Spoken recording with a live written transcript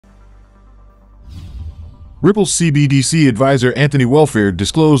Ripple's Cbdc advisor Anthony Welfare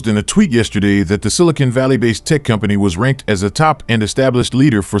disclosed in a tweet yesterday that the Silicon Valley-based tech company was ranked as a top and established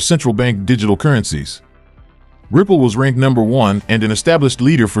leader for central bank digital currencies. Ripple was ranked number 1 and an established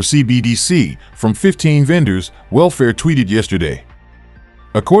leader for Cbdc from 15 vendors, Welfare tweeted yesterday.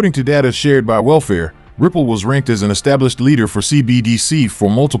 According to data shared by Welfare, Ripple was ranked as an established leader for Cbdc for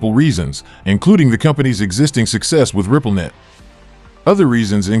multiple reasons, including the company's existing success with RippleNet. Other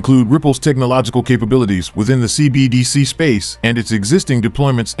reasons include Ripple's technological capabilities within the Cbdc space and its existing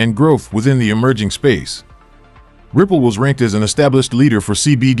deployments and growth within the emerging space. Ripple was ranked as an established leader for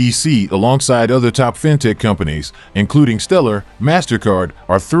Cbdc alongside other top fintech companies, including Stellar, MasterCard,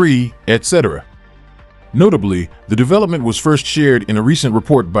 R3, etc. Notably, the development was first shared in a recent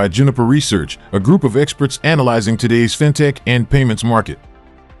report by Juniper Research, a group of experts analyzing today's fintech and payments market.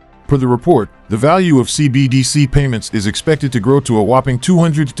 Per the report, the value of Cbdc payments is expected to grow to a whopping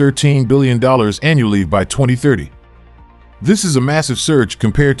 $213 billion annually by 2030. This is a massive surge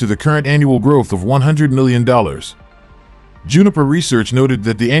compared to the current annual growth of $100 million. Juniper Research noted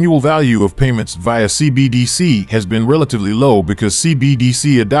that the annual value of payments via Cbdc has been relatively low because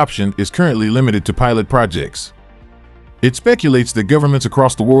Cbdc adoption is currently limited to pilot projects. It speculates that governments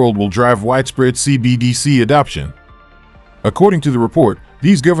across the world will drive widespread Cbdc adoption. According to the report,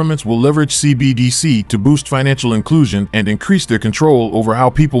 these governments will leverage Cbdc to boost financial inclusion and increase their control over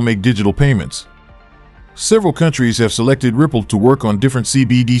how people make digital payments. Several countries have selected Ripple to work on different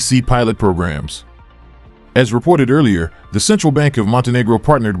Cbdc pilot programs. As reported earlier, the Central Bank of Montenegro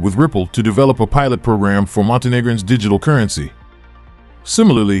partnered with Ripple to develop a pilot program for Montenegrin's digital currency.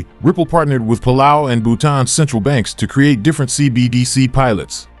 Similarly, Ripple partnered with Palau and Bhutan's central banks to create different Cbdc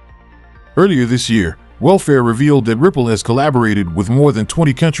pilots. Earlier this year, Welfare revealed that Ripple has collaborated with more than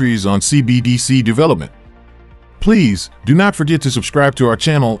 20 countries on Cbdc development. Please do not forget to subscribe to our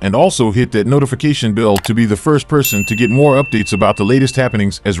channel and also hit that notification bell to be the first person to get more updates about the latest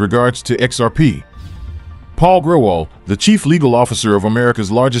happenings as regards to XRP. Paul Grewal, the chief legal officer of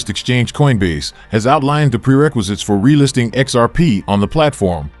America's largest exchange Coinbase, has outlined the prerequisites for relisting XRP on the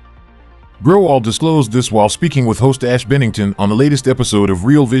platform. Grewal disclosed this while speaking with host Ash Bennington on the latest episode of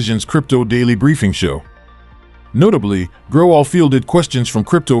Real Vision's Crypto Daily Briefing Show. Notably, Grewal fielded questions from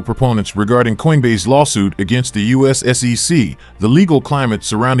crypto proponents regarding Coinbase's lawsuit against the U.S. SEC, the legal climate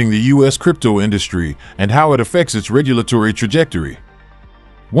surrounding the U.S. crypto industry, and how it affects its regulatory trajectory.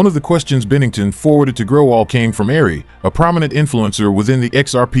 One of the questions Bennington forwarded to Grewal came from Ari, a prominent influencer within the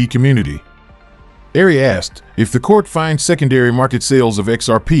XRP community. Ari asked, if the court finds secondary market sales of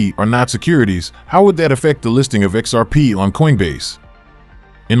XRP are not securities, how would that affect the listing of XRP on Coinbase?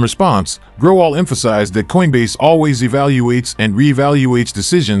 In response, Grewal emphasized that Coinbase always evaluates and reevaluates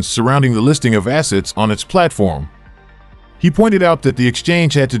decisions surrounding the listing of assets on its platform. He pointed out that the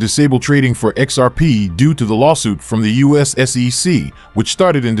exchange had to disable trading for XRP due to the lawsuit from the U.S. SEC, which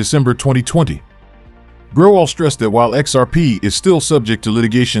started in December 2020. Grewal stressed that while XRP is still subject to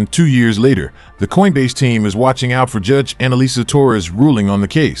litigation 2 years later, the Coinbase team is watching out for Judge Annalisa Torres' ruling on the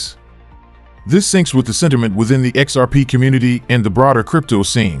case. This syncs with the sentiment within the XRP community and the broader crypto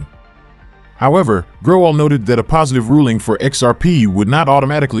scene. However, Grewal noted that a positive ruling for XRP would not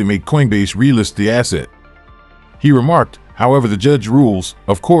automatically make Coinbase relist the asset. He remarked, however the judge rules,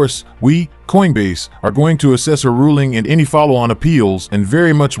 of course, we, Coinbase, are going to assess her ruling and any follow-on appeals and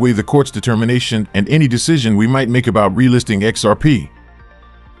very much weigh the court's determination and any decision we might make about relisting XRP.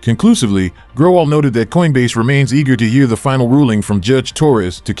 Conclusively, Grewal noted that Coinbase remains eager to hear the final ruling from Judge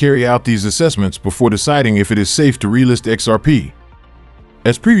Torres to carry out these assessments before deciding if it is safe to relist XRP.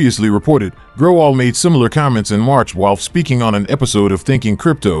 As previously reported, Grewal made similar comments in March while speaking on an episode of Thinking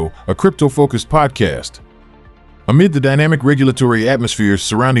Crypto, a crypto-focused podcast. Amid the dynamic regulatory atmosphere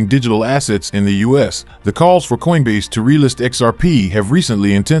surrounding digital assets in the U.S., the calls for Coinbase to relist XRP have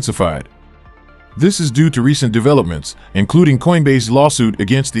recently intensified. This is due to recent developments, including Coinbase's lawsuit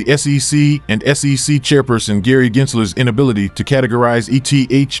against the SEC and SEC chairperson Gary Gensler's inability to categorize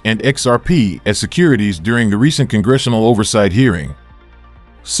ETH and XRP as securities during the recent congressional oversight hearing.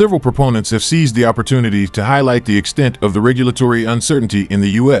 Several proponents have seized the opportunity to highlight the extent of the regulatory uncertainty in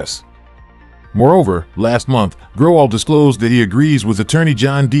the U.S. Moreover, last month, Grewal disclosed that he agrees with attorney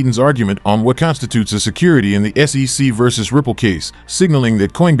John Deaton's argument on what constitutes a security in the SEC versus Ripple case, signaling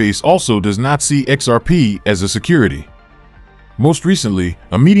that Coinbase also does not see XRP as a security. Most recently,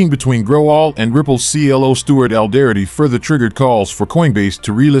 a meeting between Grewal and Ripple's CLO Stuart Alderety further triggered calls for Coinbase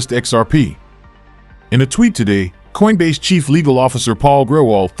to relist XRP. In a tweet today, Coinbase Chief Legal Officer Paul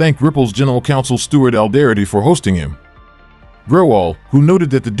Grewal thanked Ripple's General Counsel Stuart Alderety for hosting him. Grewal, who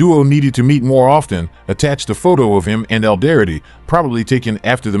noted that the duo needed to meet more often, attached a photo of him and Alderety, probably taken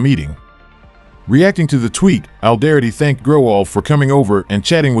after the meeting. Reacting to the tweet, Aldarity thanked Growal for coming over and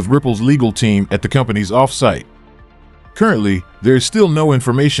chatting with Ripple's legal team at the company's off-site. Currently, there is still no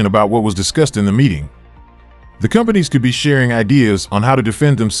information about what was discussed in the meeting. The companies could be sharing ideas on how to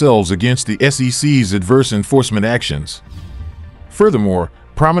defend themselves against the SEC's adverse enforcement actions. Furthermore,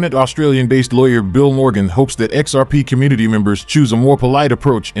 prominent Australian-based lawyer Bill Morgan hopes that XRP community members choose a more polite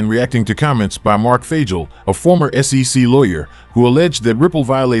approach in reacting to comments by Marc Fagel, a former SEC lawyer, who alleged that Ripple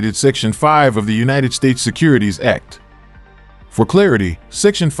violated Section 5 of the United States Securities Act. For clarity,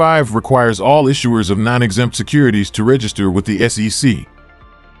 Section 5 requires all issuers of non-exempt securities to register with the SEC.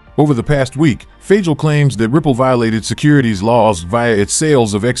 Over the past week, Fagel claims that Ripple violated securities laws via its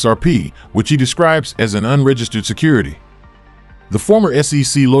sales of XRP, which he describes as an unregistered security. The former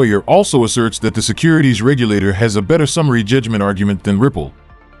SEC lawyer also asserts that the securities regulator has a better summary judgment argument than Ripple.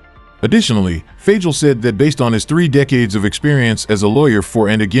 Additionally, Fagel said that based on his 3 decades of experience as a lawyer for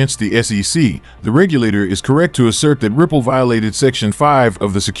and against the SEC, the regulator is correct to assert that Ripple violated Section 5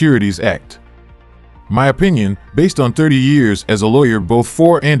 of the Securities Act. My opinion, based on 30 years as a lawyer both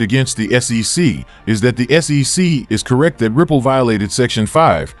for and against the SEC, is that the SEC is correct that Ripple violated Section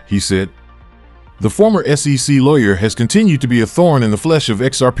 5, he said. The former SEC lawyer has continued to be a thorn in the flesh of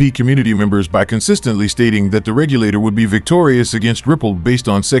XRP community members by consistently stating that the regulator would be victorious against Ripple based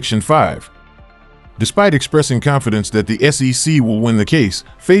on Section 5. Despite expressing confidence that the SEC will win the case,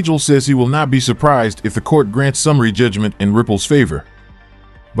 Fagel says he will not be surprised if the court grants summary judgment in Ripple's favor.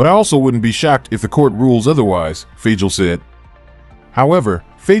 But I also wouldn't be shocked if the court rules otherwise, Fagel said. However,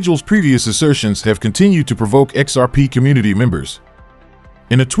 Fagel's previous assertions have continued to provoke XRP community members.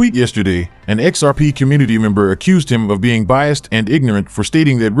 In a tweet yesterday, an XRP community member accused him of being biased and ignorant for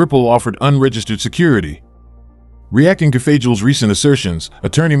stating that Ripple offered unregistered security. Reacting to Fagel's recent assertions,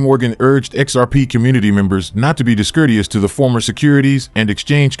 Attorney Morgan urged XRP community members not to be discourteous to the former Securities and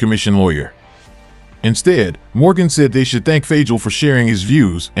Exchange Commission lawyer. Instead, Morgan said they should thank Fagel for sharing his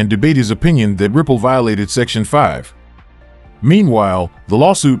views and debate his opinion that Ripple violated Section 5. Meanwhile, the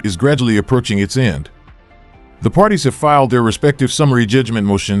lawsuit is gradually approaching its end. The parties have filed their respective summary judgment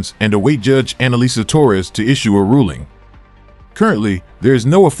motions and await Judge Annalisa Torres to issue a ruling. Currently, there is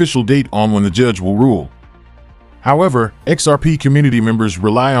no official date on when the judge will rule. However, XRP community members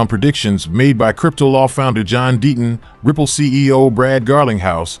rely on predictions made by crypto law founder John Deaton, Ripple CEO Brad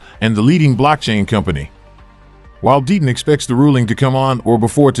Garlinghouse, and the leading blockchain company. While Deaton expects the ruling to come on or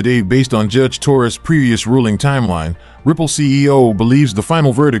before today based on Judge Torres' previous ruling timeline, Ripple CEO believes the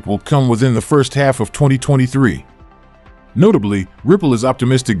final verdict will come within the first half of 2023. Notably, Ripple is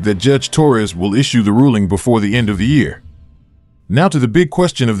optimistic that Judge Torres will issue the ruling before the end of the year. Now to the big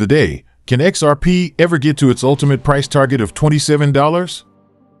question of the day, can XRP ever get to its ultimate price target of $27?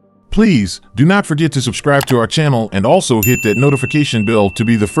 Please, do not forget to subscribe to our channel and also hit that notification bell to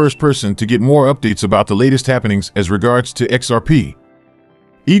be the first person to get more updates about the latest happenings as regards to XRP.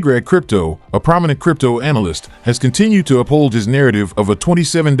 Egrag Crypto, a prominent crypto analyst, has continued to uphold his narrative of a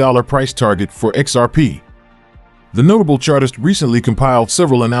 $27 price target for XRP. The notable chartist recently compiled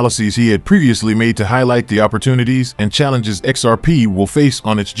several analyses he had previously made to highlight the opportunities and challenges XRP will face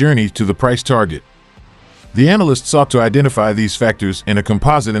on its journey to the price target. The analyst sought to identify these factors in a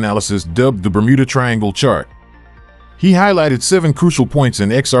composite analysis dubbed the Bermuda Triangle chart. He highlighted 7 crucial points in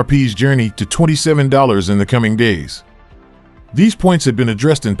XRP's journey to $27 in the coming days. These points had been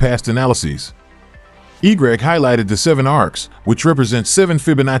addressed in past analyses. Egrag highlighted the 7 arcs, which represent 7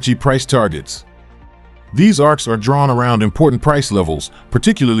 Fibonacci price targets. These arcs are drawn around important price levels,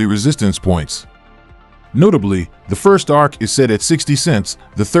 particularly resistance points. Notably, the first arc is set at 60 cents,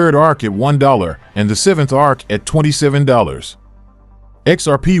 the third arc at $1, and the 7th arc at $27.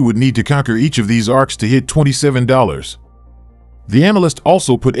 XRP would need to conquer each of these arcs to hit $27. The analyst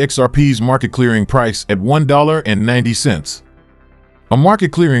also put XRP's market clearing price at $1.90. A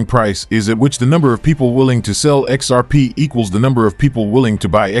market clearing price is at which the number of people willing to sell XRP equals the number of people willing to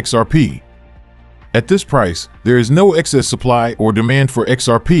buy XRP. At this price, there is no excess supply or demand for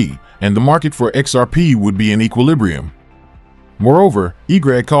XRP, and the market for XRP would be in equilibrium. Moreover,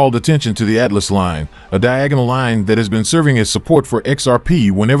 Egrag called attention to the Atlas line, a diagonal line that has been serving as support for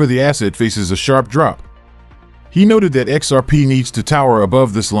XRP whenever the asset faces a sharp drop. He noted that XRP needs to tower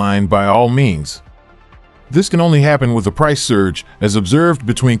above this line by all means. This can only happen with a price surge, as observed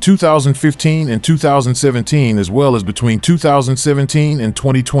between 2015 and 2017 as well as between 2017 and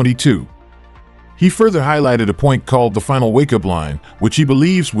 2022. He further highlighted a point called the final wake-up line, which he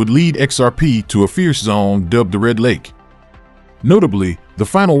believes would lead XRP to a fierce zone dubbed the Red Lake. Notably, the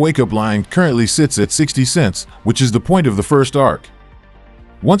final wake-up line currently sits at 60 cents, which is the point of the first arc.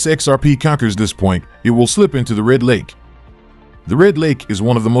 Once XRP conquers this point, it will slip into the Red Lake. The Red Lake is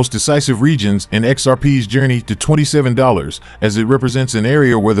one of the most decisive regions in XRP's journey to $27, as it represents an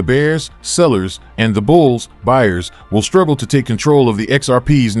area where the bears, sellers, and the bulls, buyers, will struggle to take control of the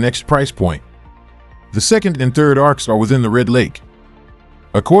XRP's next price point. The second and third arcs are within the Red Lake.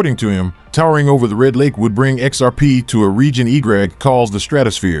 According to him, towering over the Red Lake would bring XRP to a region Egrag calls the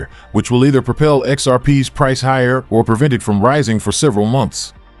stratosphere, which will either propel XRP's price higher or prevent it from rising for several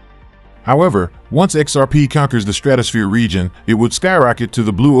months. However, once XRP conquers the stratosphere region, it would skyrocket to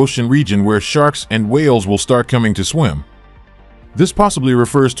the blue ocean region where sharks and whales will start coming to swim. This possibly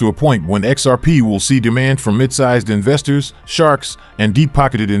refers to a point when XRP will see demand from mid-sized investors, sharks, and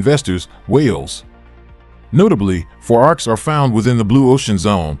deep-pocketed investors, whales. Notably, 4 arcs are found within the blue ocean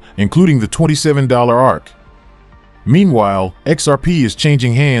zone, including the $27 arc. Meanwhile, XRP is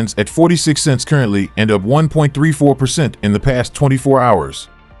changing hands at 46 cents currently and up 1.34% in the past 24 hours.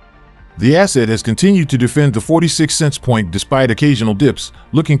 The asset has continued to defend the 46 cents point despite occasional dips,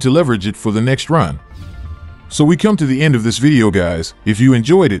 looking to leverage it for the next run. So we come to the end of this video, guys. If you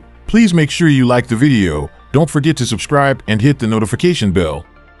enjoyed it, please make sure you like the video, don't forget to subscribe and hit the notification bell.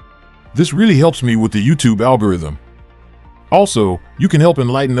 This really helps me with the YouTube algorithm. Also, you can help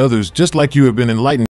enlighten others just like you have been enlightened.